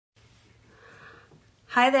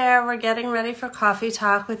Hi there, we're getting ready for coffee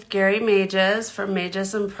talk with Gary Mages from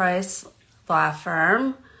Mages and Price Law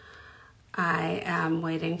Firm. I am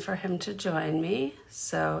waiting for him to join me,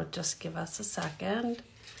 so just give us a second.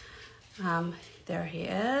 There he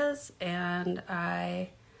is, and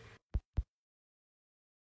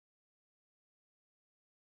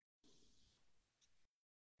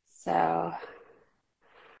so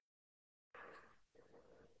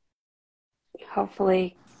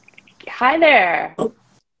hopefully, hi there. Oh,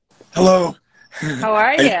 hello. How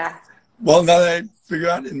are I, you? well, now that I figured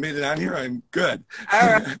out and made it on here, I'm good. All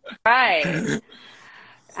right.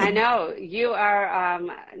 I So, know you are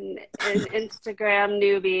an Instagram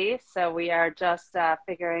newbie, so we are just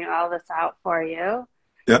figuring all this out for you.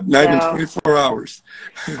 yep, not even So 24 hours.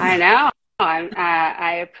 I know.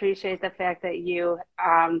 I appreciate the fact that you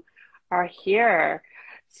are here.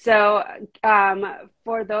 So,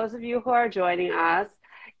 for those of you who are joining us,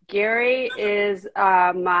 Gary is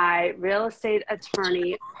my real estate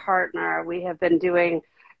attorney partner. We have been doing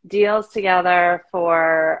deals together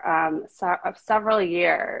for several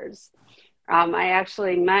years. I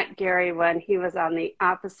actually met Gary when he was on the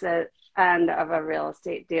opposite end of a real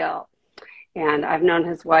estate deal, and I've known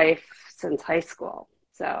his wife since high school.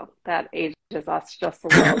 So that ages us just a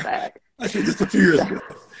little bit. I think just a few years So, ago.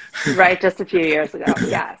 right, just a few years ago.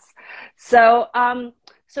 Yes. So,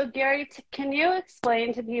 so Gary, can you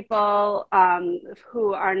explain to people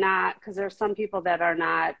who are not, because there's some people that are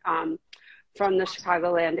not from the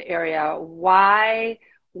Chicagoland area, why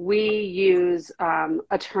we use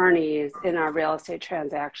attorneys in our real estate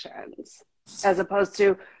transactions as opposed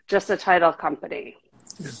to just a title company?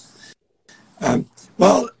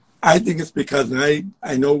 Well, I think it's because, and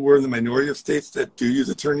I know we're in the minority of states that do use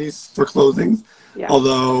attorneys for closings, Yeah.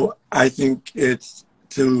 although I think it's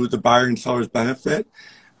to the buyer and seller's benefit.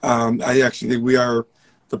 I actually think we are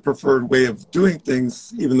the preferred way of doing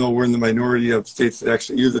things, even though we're in the minority of states that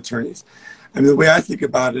actually use attorneys. I mean, the way I think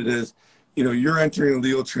about it is, you're entering a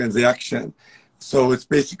legal transaction. So it's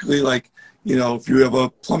basically like, if you have a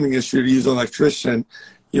plumbing issue to use an electrician,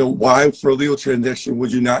 why for a legal transaction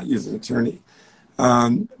would you not use an attorney?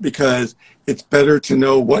 Because it's better to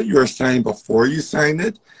know what you're signing before you sign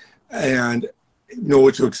it and know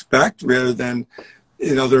what to expect rather than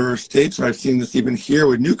in other states, or I've seen this even here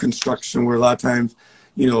with new construction, where a lot of times,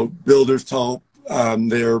 builders tell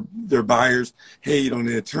their buyers, "Hey, you don't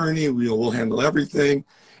need an attorney. We'll handle everything,"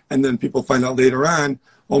 and then people find out later on,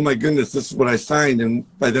 "Oh my goodness, this is what I signed," and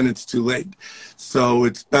by then it's too late. So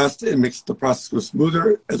it's best, it makes the process go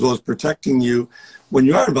smoother, as well as protecting you when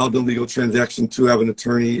you are involved in a legal transaction, to have an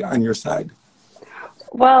attorney on your side.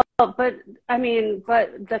 Well, but I mean,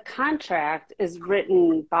 but the contract is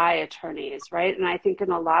written by attorneys, right? And I think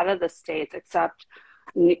in a lot of the states, except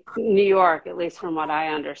New York, at least from what I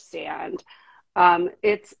understand,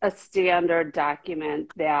 it's a standard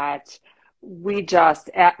document that we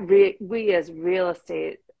as real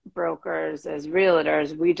estate brokers, as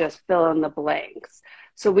realtors, we just fill in the blanks.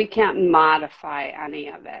 So we can't modify any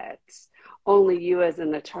of it. Only you as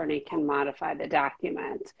an attorney can modify the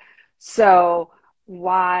document. So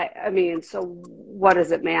so what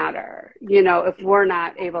does it matter? If we're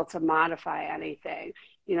not able to modify anything,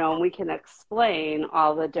 and we can explain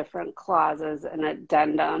all the different clauses and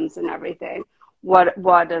addendums and everything, what's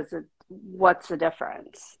the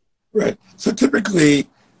difference? Right. So typically,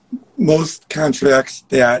 most contracts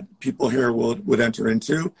that people here would enter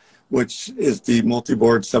into, which is the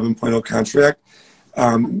multi-board 7.0 contract,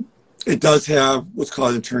 it does have what's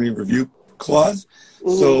called an attorney review clause.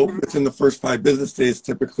 So Mm-hmm. within the first 5 business days,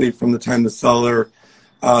 typically from the time the seller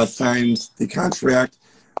signs the contract,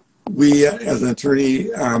 we, as an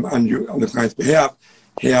attorney on the client's behalf,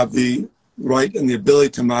 have the right and the ability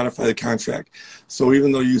to modify the contract. So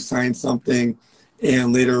even though you sign something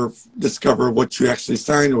and later discover what you actually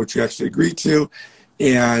signed or what you actually agreed to,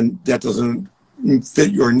 and that doesn't fit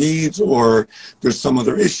your needs, or there's some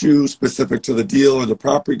other issue specific to the deal or the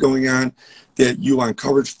property going on that you want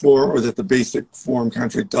coverage for, or that the basic form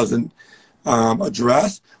contract doesn't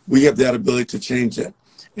address, we have that ability to change it.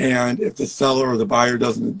 And if the seller or the buyer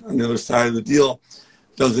doesn't, on the other side of the deal,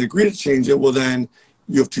 doesn't agree to change it, well, then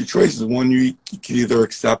you have two choices. One, you can either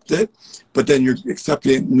accept it, but then you're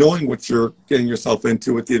accepting it knowing what you're getting yourself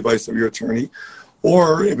into with the advice of your attorney.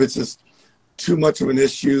 Or if it's just too much of an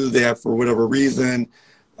issue that for whatever reason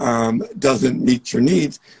doesn't meet your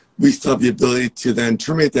needs, we still have the ability to then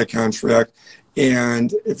terminate that contract.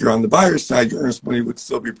 And if you're on the buyer's side, your earnest money would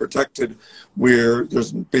still be protected, where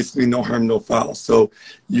there's basically no harm, no foul. So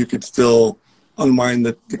you could still unwind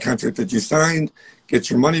the contract that you signed, get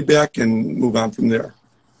your money back, and move on from there.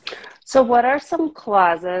 So what are some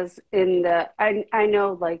clauses in I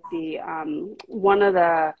know like the, one of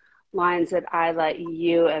the lines that I let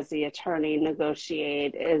you as the attorney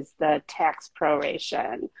negotiate is the tax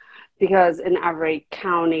proration. Because in every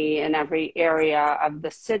county, in every area of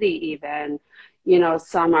the city even,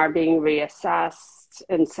 some are being reassessed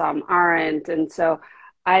and some aren't. And so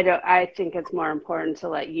I think it's more important to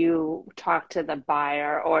let you talk to the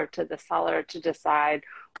buyer or to the seller to decide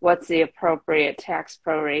what's the appropriate tax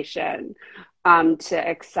proration to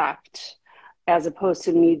accept, as opposed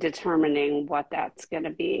to me determining what that's going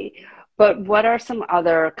to be. But what are some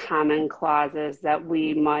other common clauses that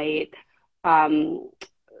we might be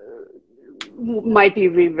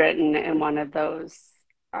rewritten in one of those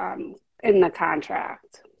in the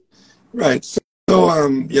contract? Right. So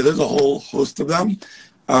yeah, there's a whole host of them.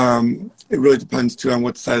 It really depends too on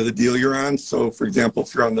what side of the deal you're on. So for example,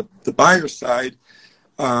 if you're on the buyer side,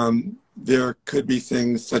 there could be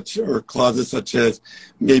things or clauses such as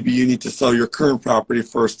maybe you need to sell your current property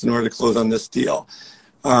first in order to close on this deal.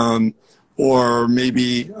 Or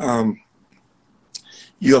maybe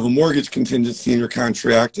you have a mortgage contingency in your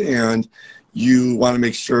contract and you want to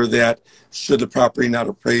make sure that should the property not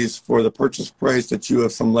appraise for the purchase price, that you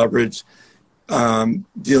have some leverage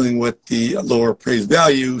dealing with the lower appraised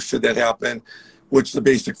value should that happen, which the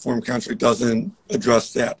basic form contract doesn't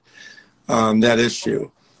address that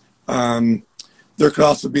issue. There could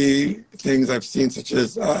also be things I've seen such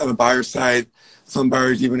as on the buyer side, some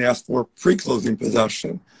buyers even ask for pre-closing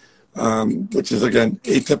possession, which is again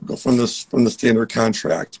atypical from the standard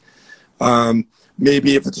contract.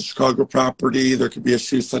 Maybe if it's a Chicago property, there could be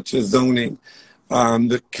issues such as zoning.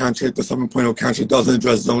 The 7.0 contract doesn't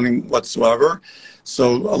address zoning whatsoever.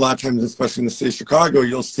 So a lot of times, especially in the state of Chicago,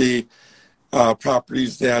 you'll see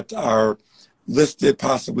properties that are listed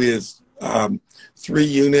possibly as 3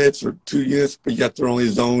 units or 2 units, but yet they're only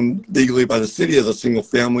zoned legally by the city as a single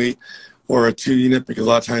family or a 2 unit, because a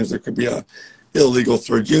lot of times there could be a illegal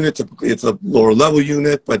 3rd unit. Typically it's a lower level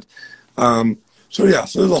unit, but so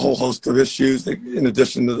there's a whole host of issues in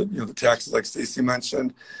addition to the taxes like Stacy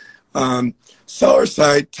mentioned. Seller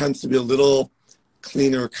side tends to be a little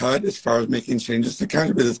cleaner cut as far as making changes to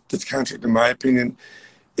contract, but this contract, in my opinion,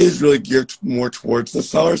 is really geared more towards the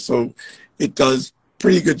seller. So it does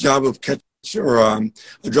pretty good job of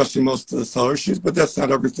addressing most of the seller issues, but that's not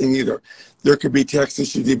everything either. There could be tax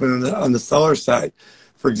issues even on the seller side.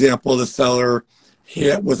 For example, the seller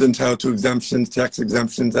was entitled to tax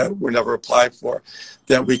exemptions that were never applied for,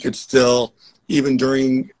 that we could still, even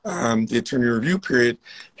during the attorney review period,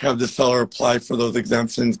 have the seller apply for those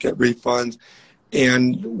exemptions, get refunds,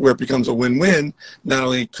 and where it becomes a win-win, not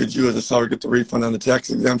only could you as a seller get the refund on the tax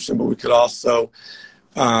exemption, but we could also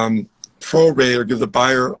prorate or give the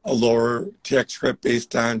buyer a lower tax credit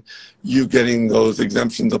based on you getting those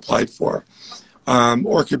exemptions applied for.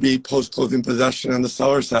 Or it could be post-closing possession on the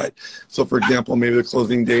seller side. So, for example, maybe the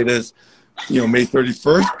closing date is, May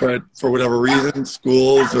 31st, but for whatever reason,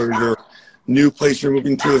 schools or your new place you're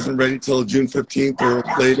moving to isn't ready till June 15th or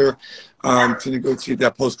later to negotiate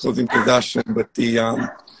that post-closing possession with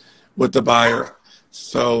the buyer.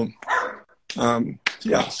 So,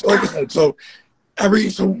 So like I said, so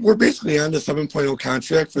we're basically on the 7.0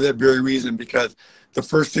 contract for that very reason, because the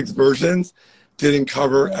first 6 versions didn't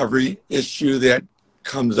cover every issue that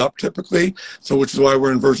comes up typically. So which is why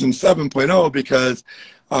we're in version 7.0, because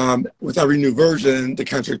with every new version, the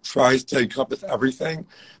contract tries to encompass everything.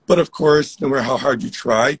 But of course, no matter how hard you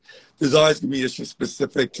try, there's always going to be issues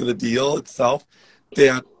specific to the deal itself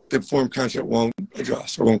that the form contract won't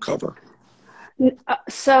address or won't cover.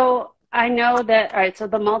 So I know that, all right, so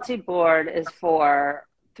the multi-board is for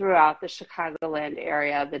throughout the Chicagoland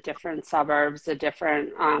area, the different suburbs, the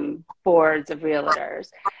different boards of realtors.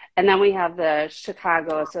 And then we have the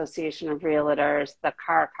Chicago Association of Realtors, the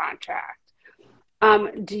CAR contract.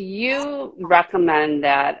 Do you recommend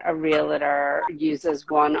that a realtor uses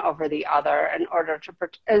one over the other in order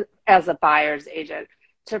to, as a buyer's agent,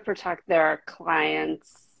 to protect their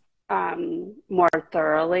clients more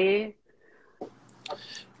thoroughly?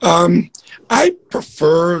 I think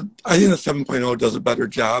the 7.0 does a better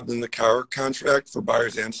job than the CAR contract for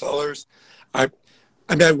buyers and sellers. I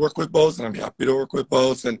work with both, and I'm happy to work with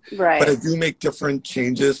both, Right. But I do make different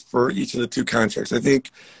changes for each of the 2 contracts. I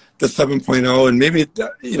think the 7.0, and maybe,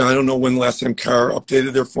 I don't know when the last time CAR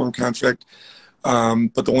updated their form contract,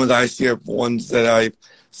 but the ones I see are ones that I've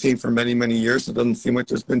seen for many, many years. It doesn't seem like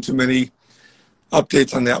there's been too many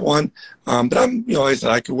updates on that one. But like I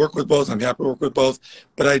said, I could work with both. I'm happy to work with both,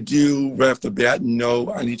 but I do right off the bat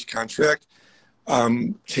know on each contract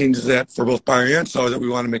changes that for both buyer and seller that we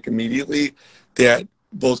want to make immediately, that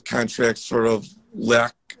both contracts sort of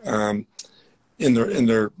lack in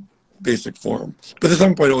their basic form. But the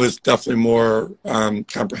 7.0 is definitely more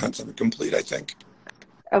comprehensive and complete, I think.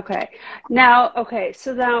 Okay.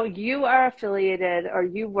 So now you are affiliated or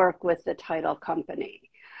you work with the title company.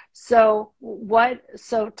 So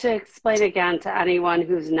to explain again to anyone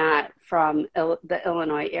who's not from the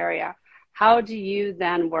Illinois area, how do you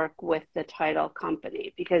then work with the title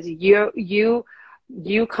company? Because you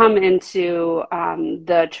come into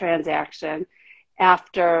the transaction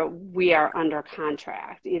after we are under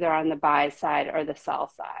contract, either on the buy side or the sell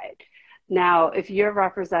side. Now, if you're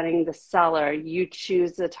representing the seller, you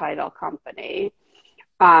choose the title company.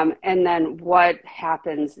 And then what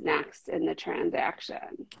happens next in the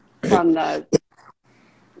transaction from the,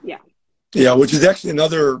 yeah. Yeah, which is actually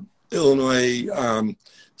another Illinois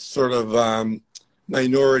sort of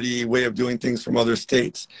minority way of doing things from other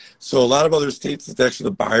states. So a lot of other states, it's actually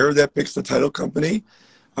the buyer that picks the title company,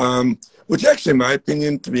 which actually, in my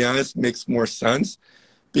opinion, to be honest, makes more sense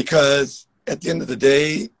because at the end of the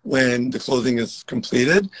day, when the closing is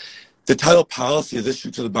completed, the title policy is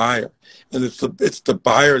issued to the buyer, and it's the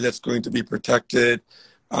buyer that's going to be protected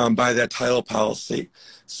by that title policy.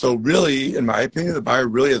 So really, in my opinion, the buyer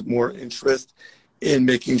really has more interest in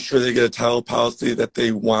making sure they get a title policy that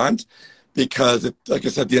they want, because, like I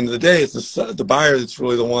said, at the end of the day, it's the buyer that's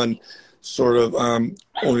really the one sort of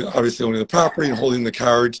obviously owning the property and holding the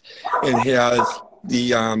cards, and has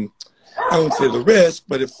the I won't say the risk,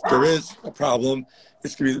 but if there is a problem,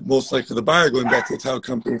 it's going to be most likely the buyer going back to the title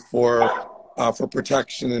company for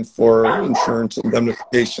protection and for insurance and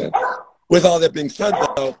indemnification. With all that being said,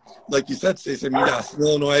 though, like you said, Stacey, I mean, yes, in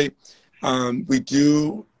Illinois, we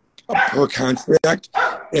do, per contract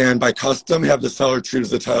and by custom, have the seller choose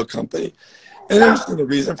the title company. And I understand the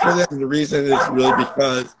reason for that, and the reason is really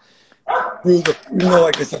because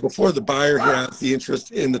like I said before, the buyer has the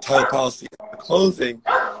interest in the title policy at the closing.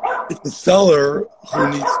 It's the seller who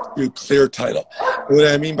needs to clear title. And what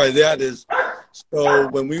I mean by that is, so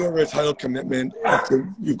when we order a title commitment after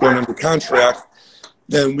you've gone under contract,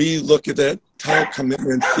 then we look at that title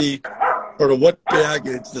commitment and see sort of what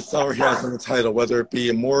baggage the seller has on the title, whether it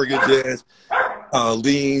be mortgages,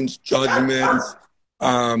 liens, judgments,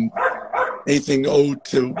 anything owed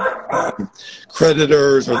to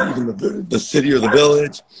creditors or even the city or the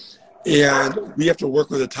village. And we have to work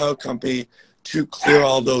with a title company to clear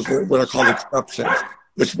all those what are called exceptions,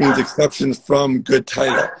 which means exceptions from good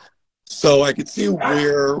title. So I could see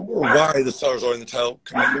where or why the seller's owing the title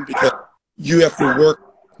commitment, because you have to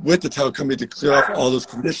work with the title company to clear off all those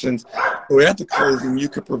conditions. So at the closing, you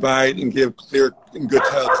could provide and give clear and good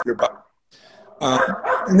title to your buyer.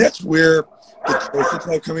 And that's where the choice of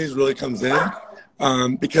title companies really comes in,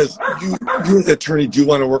 because you as an attorney do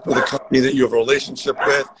want to work with a company that you have a relationship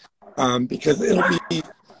with, because it'll be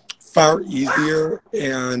far easier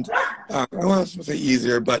and I don't want to say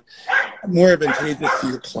easier, but more advantageous to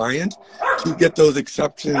your client to get those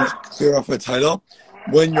exceptions clear off a title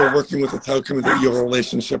when you're working with a title company that you have a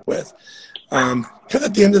relationship with. Because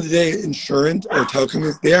at the end of the day, insurance or title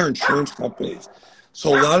companies, they are insurance companies.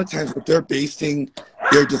 So a lot of times what they're basing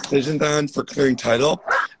their decisions on for clearing title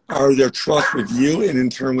are their trust with you and in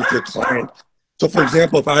turn with your client. So for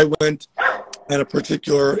example, if I went on a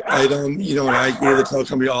particular item, and I gave the title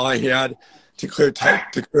company all I had to clear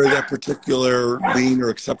that particular lien or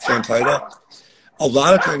exception on title, a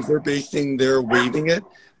lot of times they're waiving it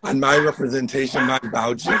on my representation, my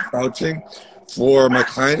vouching for my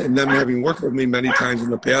client, and them having worked with me many times in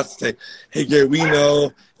the past to say, hey, Gary, we know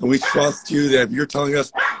and we trust you that if you're telling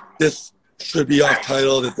us this should be off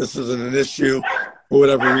title, that this isn't an issue for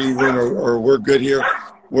whatever reason, or we're good here,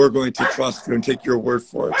 we're going to trust you and take your word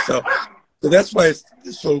for it. So that's why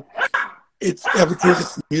it's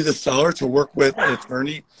advantageous to you, the seller, to work with an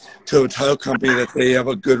attorney to a title company that they have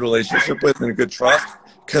a good relationship with and a good trust,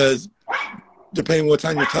 because depending on what's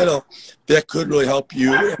on your title, that could really help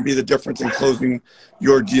you and be the difference in closing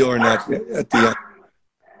your deal or not at the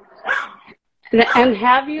end. And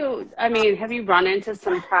have you run into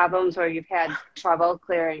some problems where you've had trouble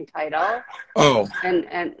clearing title? Oh.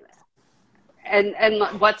 And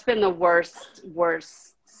what's been the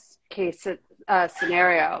worst case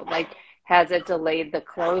scenario? Like, has it delayed the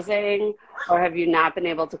closing, or have you not been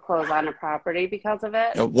able to close on a property because of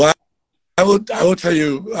it? Well, I will tell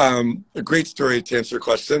you a great story to answer your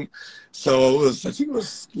question. So I think it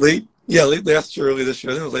was late last year, early this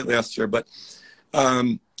year. I think it was late last year, but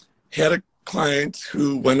had a client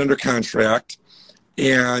who went under contract,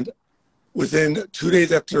 and within 2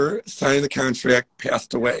 days after signing the contract,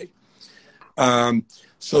 passed away.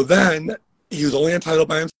 So then he was only entitled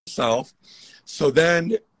by himself. So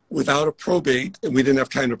then without a probate, and we didn't have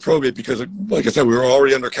time to probate because, like I said, we were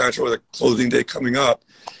already under contract with a closing date coming up,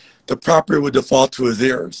 the property would default to his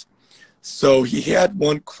heirs. So he had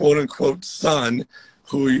one quote unquote son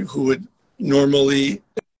who would normally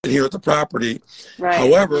inherit the property. Right.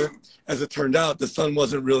 However, as it turned out, the son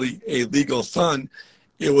wasn't really a legal son.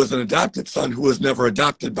 It was an adopted son who was never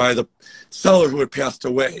adopted by the seller who had passed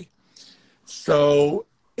away. So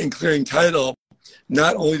in clearing title,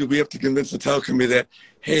 not only do we have to convince the title company that,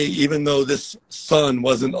 hey, even though this son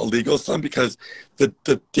wasn't a legal son because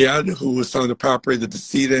the dad who was selling the property, the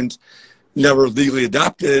decedent, never legally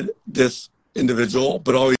adopted this individual,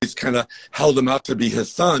 but always kind of held him out to be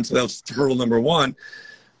his son. So that was hurdle number one.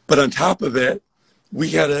 But on top of it, we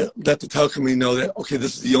had to let the title company know that, okay,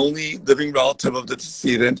 this is the only living relative of the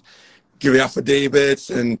decedent, give affidavits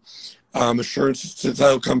and assurances to the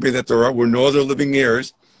title company that there were no other living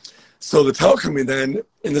heirs. So the title company then,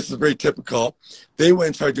 and this is very typical, they went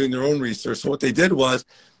and started doing their own research. So what they did was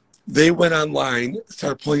they went online,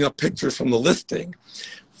 started pulling up pictures from the listing,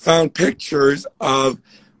 found pictures of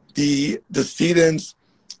the decedent's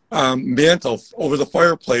mantle over the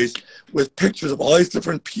fireplace with pictures of all these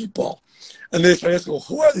different people. And they started asking, well,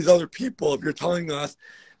 who are these other people if you're telling us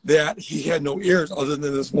that he had no heirs other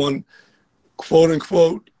than this one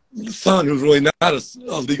quote-unquote son who's really not a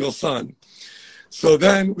legal son? So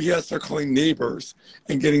then we had to start calling neighbors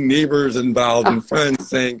and getting neighbors involved and friends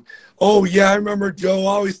saying, oh, yeah, I remember Joe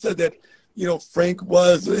always said that, you know, Frank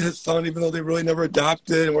was his son, even though they really never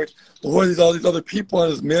adopted. And we're, well, who are all these other people on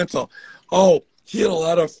his mantle? Oh, he had a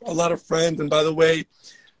lot of friends. And by the way,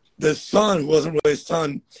 the son, who wasn't really his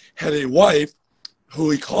son, had a wife who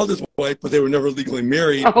he called his wife, but they were never legally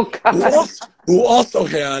married, who also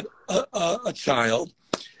had a child.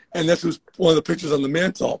 And this was one of the pictures on the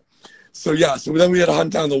mantle. So, yeah, so then we had to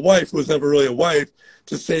hunt down the wife, who was never really a wife,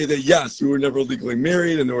 to say that, yes, we were never legally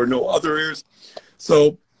married and there were no other heirs.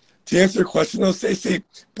 So to answer your question, though, Stacey,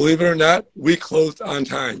 believe it or not, we closed on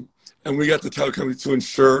time. And we got the title company to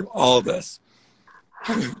insure all of this.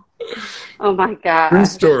 Oh, my gosh. True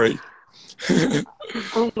story.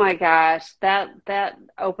 Oh, my gosh. That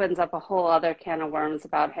opens up a whole other can of worms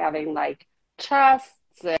about having, like,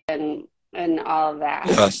 trusts and all of that.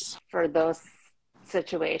 Yes. For those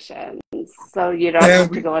situations, so you don't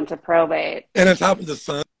have to go into probate. And on top of the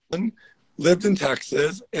son lived in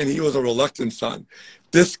Texas, and he was a reluctant son.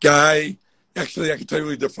 This guy, actually, I can tell you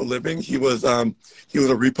what he did for a living. He was a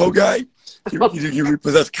repo guy. He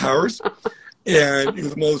repossessed cars, and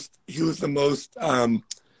he was the most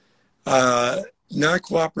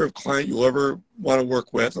non-cooperative client you'll ever want to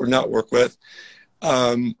work with or not work with.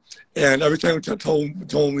 And every time we told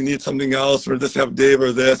him we need something else or this have Dave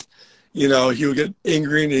or this, you know, he would get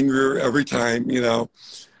angry and angrier every time, you know.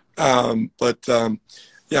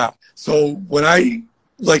 Yeah. So when I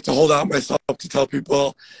like to hold out myself to tell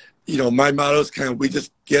people, you know, my motto is kind of, we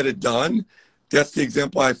just get it done. That's the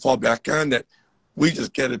example I fall back on, that we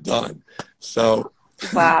just get it done. So.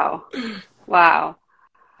 Wow. Wow.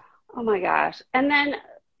 Oh my gosh. And then,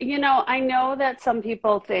 you know, I know that some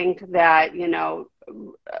people think that, you know,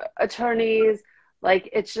 attorneys, like,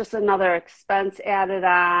 it's just another expense added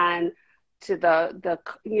on to the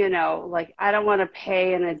you know, like, I don't want to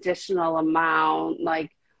pay an additional amount.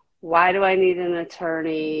 Like, why do I need an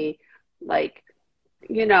attorney? Like,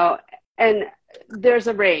 you know, and there's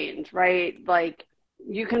a range, right? Like,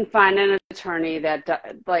 you can find an attorney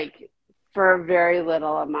that, like, for a very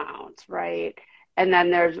little amount, right? And then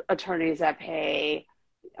there's attorneys that pay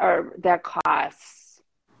or that costs.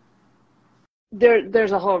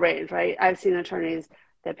 There's a whole range, right? I've seen attorneys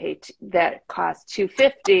that that cost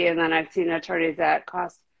 $250, and then I've seen attorneys that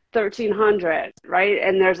cost $1,300, right?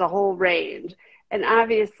 And there's a whole range. And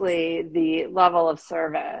obviously, the level of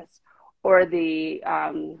service or the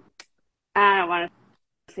I don't want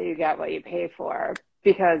to say you get what you pay for,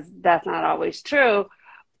 because that's not always true,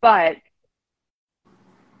 but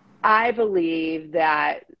I believe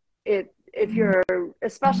that if you're,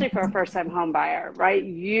 especially for a first-time home buyer, right?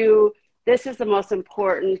 This is the most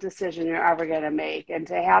important decision you're ever going to make. And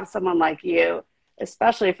to have someone like you,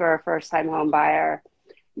 especially for a first-time home buyer,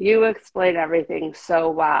 you explain everything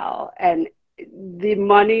so well. And the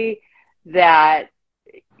money that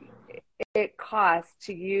it costs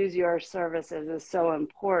to use your services is so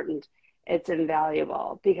important. It's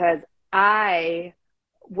invaluable, because I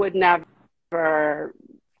would never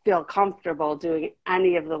feel comfortable doing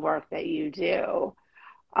any of the work that you do.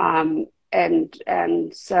 And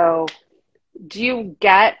so, do you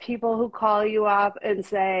get people who call you up and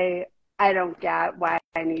say, I don't get why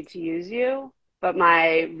I need to use you, but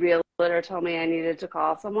my realtor told me I needed to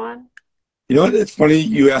call someone? You know what? It's funny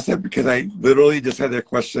you asked that because I literally just had that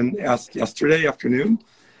question asked yesterday afternoon.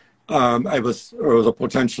 It was a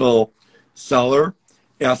potential seller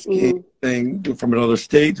asking from another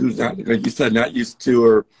state who's not, like you said, not used to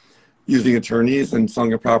or using attorneys and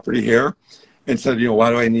selling a property here, and said, why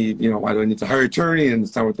do I need to hire an attorney and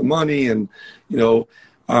it's not worth the money, and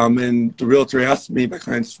and the realtor asked me, my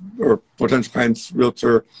client's or potential client's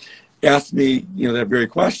realtor asked me, that very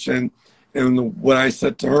question, and what I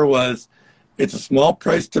said to her was, it's a small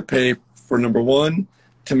price to pay for, number one,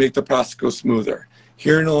 to make the process go smoother.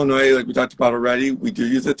 Here in Illinois, like we talked about already, we do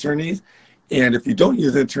use attorneys. And if you don't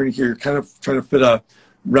use an attorney here, you're kind of trying to fit a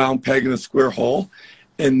round peg in a square hole,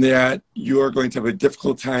 and that you are going to have a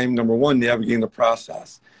difficult time, number one, navigating the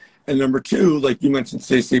process. And number two, like you mentioned,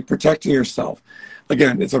 Stacey, protecting yourself.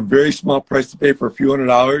 Again, it's a very small price to pay for a few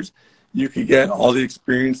 $100s. You could get all the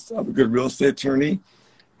experience of a good real estate attorney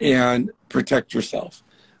and protect yourself.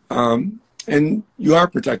 And you are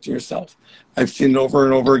protecting yourself. I've seen it over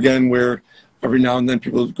and over again where every now and then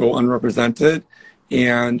people go unrepresented,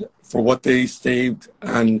 and for what they saved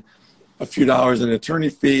on a few dollars in attorney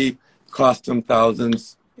fee, cost them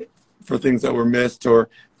thousands for things that were missed, or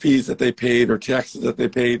fees that they paid, or taxes that they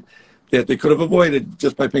paid that they could have avoided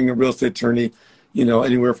just by paying a real estate attorney,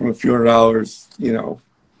 anywhere from a few $100s,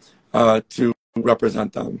 to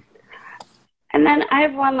represent them. And then I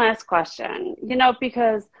have one last question,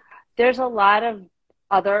 because there's a lot of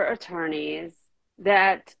other attorneys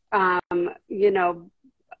that,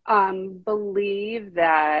 believe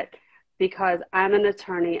that because I'm an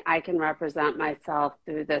attorney, I can represent myself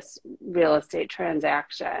through this real estate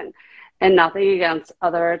transaction, and nothing against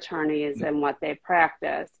other attorneys and what they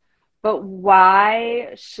practice. But why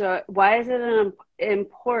is it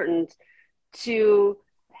important to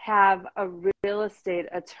have a real estate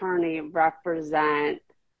attorney represent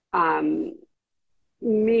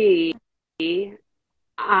me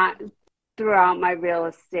throughout my real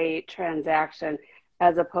estate transaction,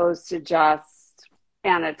 as opposed to just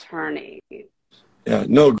an attorney? Yeah,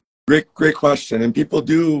 no, great question. And people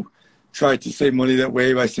do try to save money that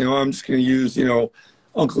way by saying, I'm just going to use,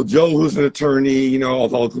 Uncle Joe, who's an attorney,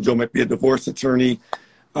 although Uncle Joe might be a divorce attorney.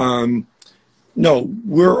 No,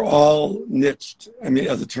 we're all niched,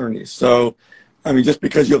 as attorneys. So, just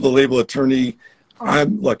because you have the label attorney,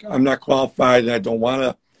 I'm not qualified, and I don't want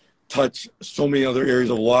to touch so many other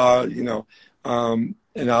areas of law, and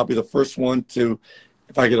I'll be the first one to,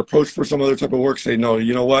 if I get approached for some other type of work, say, no,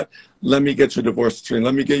 you know what, let me get you a divorce attorney,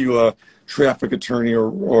 let me get you a traffic attorney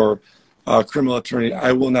or a criminal attorney.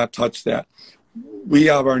 I will not touch that. We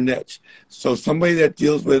have our niche. So somebody that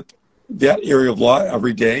deals with that area of law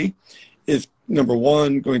every day is, number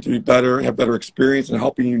one, going to be have better experience in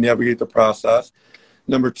helping you navigate the process.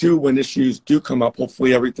 Number two, when issues do come up,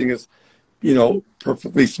 hopefully everything is,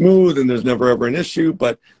 perfectly smooth and there's never ever an issue.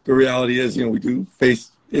 But the reality is, we do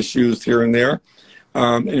face issues here and there.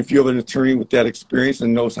 And if you have an attorney with that experience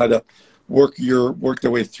and knows how to work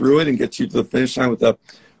their way through it and get you to the finish line with a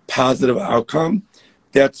positive outcome,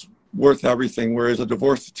 that's worth everything. Whereas a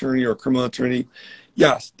divorce attorney or a criminal attorney,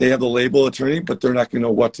 yes, they have the label attorney, but they're not going to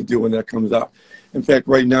know what to do when that comes up. In fact,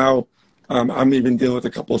 right now, I'm even dealing with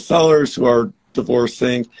a couple of sellers who are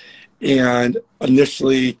divorcing, and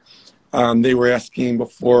initially they were asking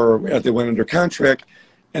before, as they went under contract,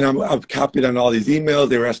 and I've copied on all these emails.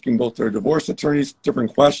 They were asking both their divorce attorneys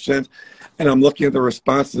different questions, and I'm looking at the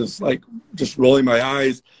responses, like just rolling my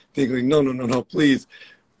eyes, thinking, no, please,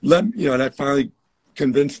 and I finally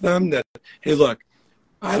convinced them that, hey, look,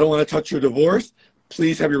 I don't want to touch your divorce.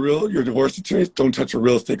 Please have your divorce attorneys don't touch your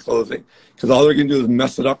real estate closing, because all they're going to do is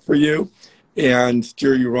mess it up for you and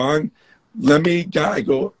steer you wrong. Let me guide.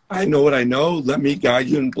 I know what I know. Let me guide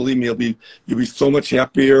you, and believe me, you'll be so much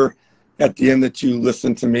happier at the end that you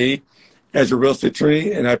listen to me as your real estate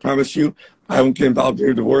attorney. And I promise you, I won't get involved in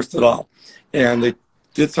your divorce at all. And they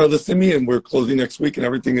did start listening to me, and we're closing next week, and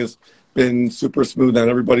everything has been super smooth, and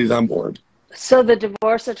everybody's on board. So the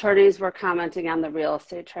divorce attorneys were commenting on the real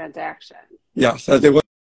estate transaction. Yes, as they went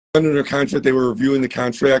under contract, they were reviewing the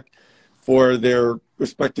contract for their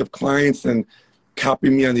respective clients and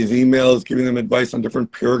copying me on these emails, giving them advice on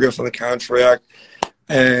different paragraphs on the contract.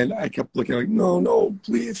 And I kept looking like, no,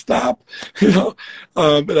 please stop.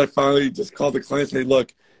 But I finally just called the client and said,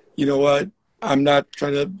 look, you know what? I'm not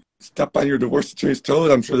trying to step on your divorce attorney's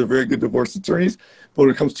toes. I'm sure they're very good divorce attorneys. But when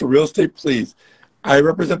it comes to real estate, please, I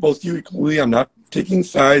represent both you equally. I'm not taking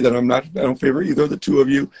sides, and I don't favor either of the two of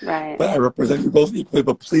you. Right. But I represent you both equally.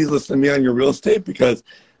 But please listen to me on your real estate, because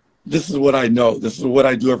this is what I know. This is what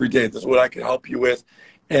I do every day. This is what I can help you with.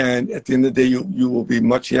 And at the end of the day, you will be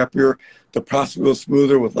much happier. The process will go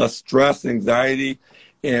smoother with less stress, anxiety,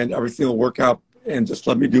 and everything will work out, and just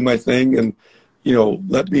let me do my thing, and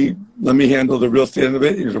let me handle the real estate end of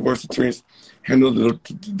it. Your divorce attorneys handle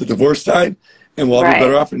the divorce side, and we'll all be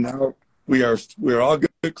better off. And now we're all good.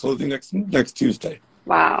 Closing next Tuesday.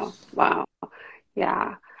 Wow.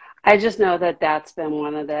 Yeah. I just know that that's been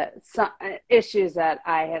one of the issues that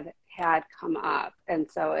I have had come up. And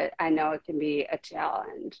so I know it can be a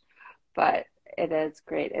challenge, but it is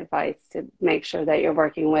great advice to make sure that you're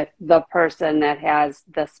working with the person that has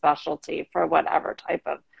the specialty for whatever type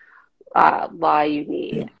of law you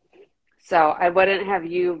need. Yeah. So I wouldn't have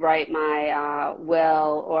you write my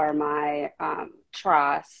will or my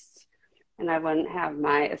trust. And I wouldn't have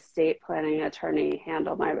my estate planning attorney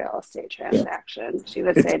handle my real estate transaction. Yeah. She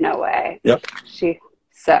would say, "No way." Yep.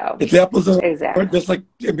 It's apples and exactly just like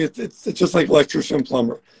it's just like electrician and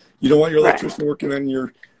plumber. You don't want your electrician working on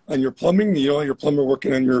your plumbing. You don't want your plumber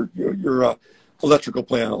working on your electrical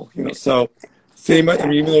panel. So same. I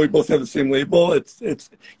mean, even though we both have the same label, it's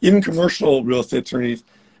even commercial real estate attorneys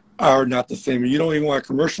are not the same. You don't even want a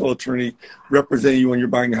commercial attorney representing you when you're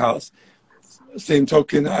buying a house. Same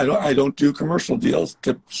token, I don't do commercial deals.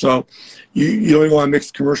 So you don't even want to mix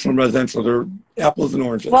commercial and residential. They're apples and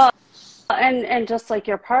oranges. Well, and just like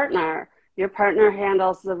your partner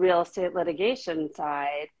handles the real estate litigation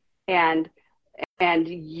side, and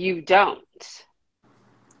you don't.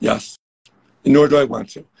 Yes, nor do I want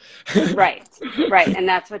to. Right, and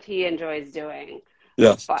that's what he enjoys doing.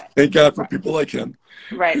 Yes, thank God for people like him.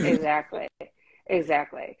 Right,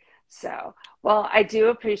 exactly. So, well, I do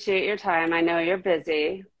appreciate your time. I know you're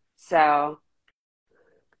busy, so.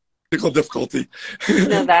 Technical difficulty.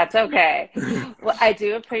 No, that's okay. Well, I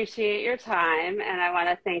do appreciate your time, and I want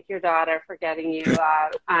to thank your daughter for getting you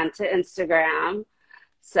onto Instagram.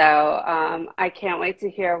 So I can't wait to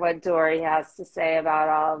hear what Dory has to say about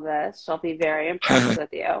all of this. She'll be very impressed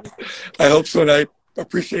with you. I hope so, and I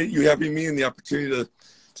appreciate you having me and the opportunity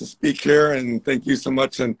to speak here, and thank you so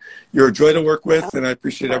much, and you're a joy to work with, and I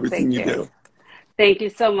appreciate everything you do. Thank you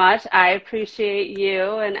so much. I appreciate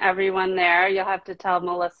you and everyone there. You'll have to tell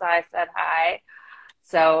Melissa I said hi.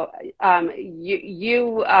 So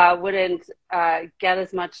you wouldn't get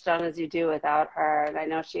as much done as you do without her, and I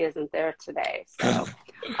know she isn't there today. So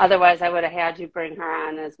otherwise I would have had you bring her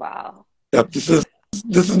on as well. Yep, this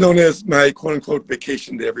is known as my quote unquote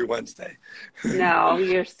vacation day every Wednesday. No,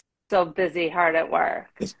 you're so busy, hard at work.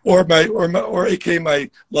 Or aka my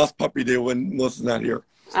lost puppy day when Melissa's not here.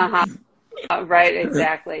 Right,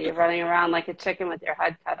 exactly. You're running around like a chicken with your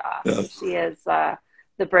head cut off. Yes. She is the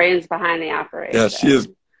brains behind the operation. Yeah, she is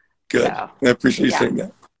good. So, I appreciate you saying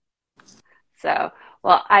that. So,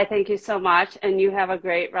 well, I thank you so much, and you have a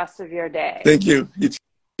great rest of your day. Thank you. You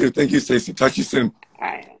too. Thank you, Stacey. Talk to you soon. All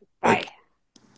right. Bye.